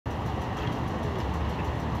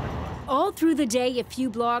All through the day, a few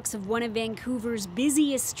blocks of one of Vancouver's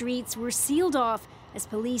busiest streets were sealed off as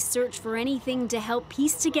police searched for anything to help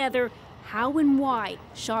piece together how and why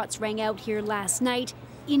shots rang out here last night,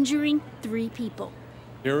 injuring 3 people.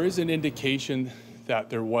 There is an indication that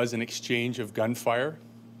there was an exchange of gunfire.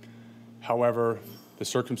 However, the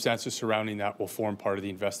circumstances surrounding that will form part of the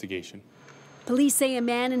investigation. Police say a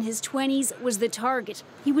man in his 20s was the target.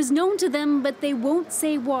 He was known to them, but they won't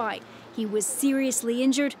say why. He was seriously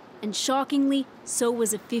injured, and shockingly, so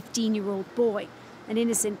was a 15-year-old boy, an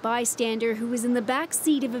innocent bystander who was in the back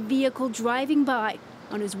seat of a vehicle driving by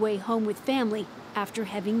on his way home with family after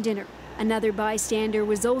having dinner. Another bystander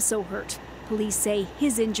was also hurt. Police say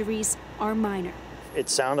his injuries are minor. It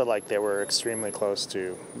sounded like they were extremely close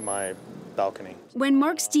to my balcony. When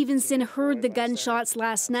Mark Stevenson heard the gunshots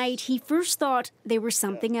last night, he first thought they were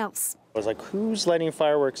something else. I was like, who's lighting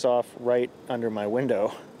fireworks off right under my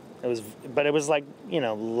window? But it was like,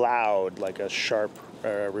 loud, like a sharp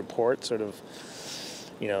report, sort of,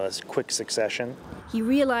 a quick succession. He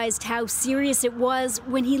realized how serious it was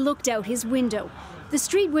when he looked out his window. The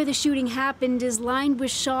street where the shooting happened is lined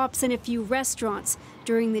with shops and a few restaurants.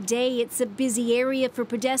 During the day, it's a busy area for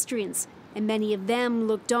pedestrians, and many of them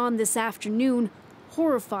looked on this afternoon,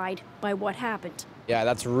 horrified by what happened. Yeah,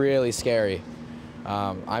 that's really scary.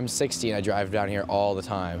 I'm 16, I drive down here all the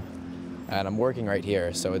time, and I'm working right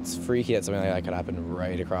here, so it's freaky that something like that could happen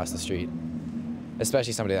right across the street,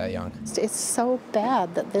 especially somebody that young. It's so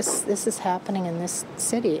bad that this is happening in this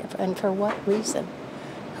city, and for what reason?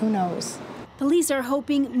 Who knows? Police are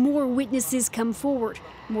hoping more witnesses come forward.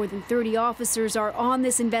 More than 30 officers are on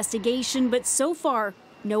this investigation, but so far,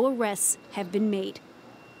 no arrests have been made.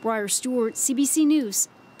 Briar Stewart, CBC News,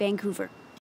 Vancouver.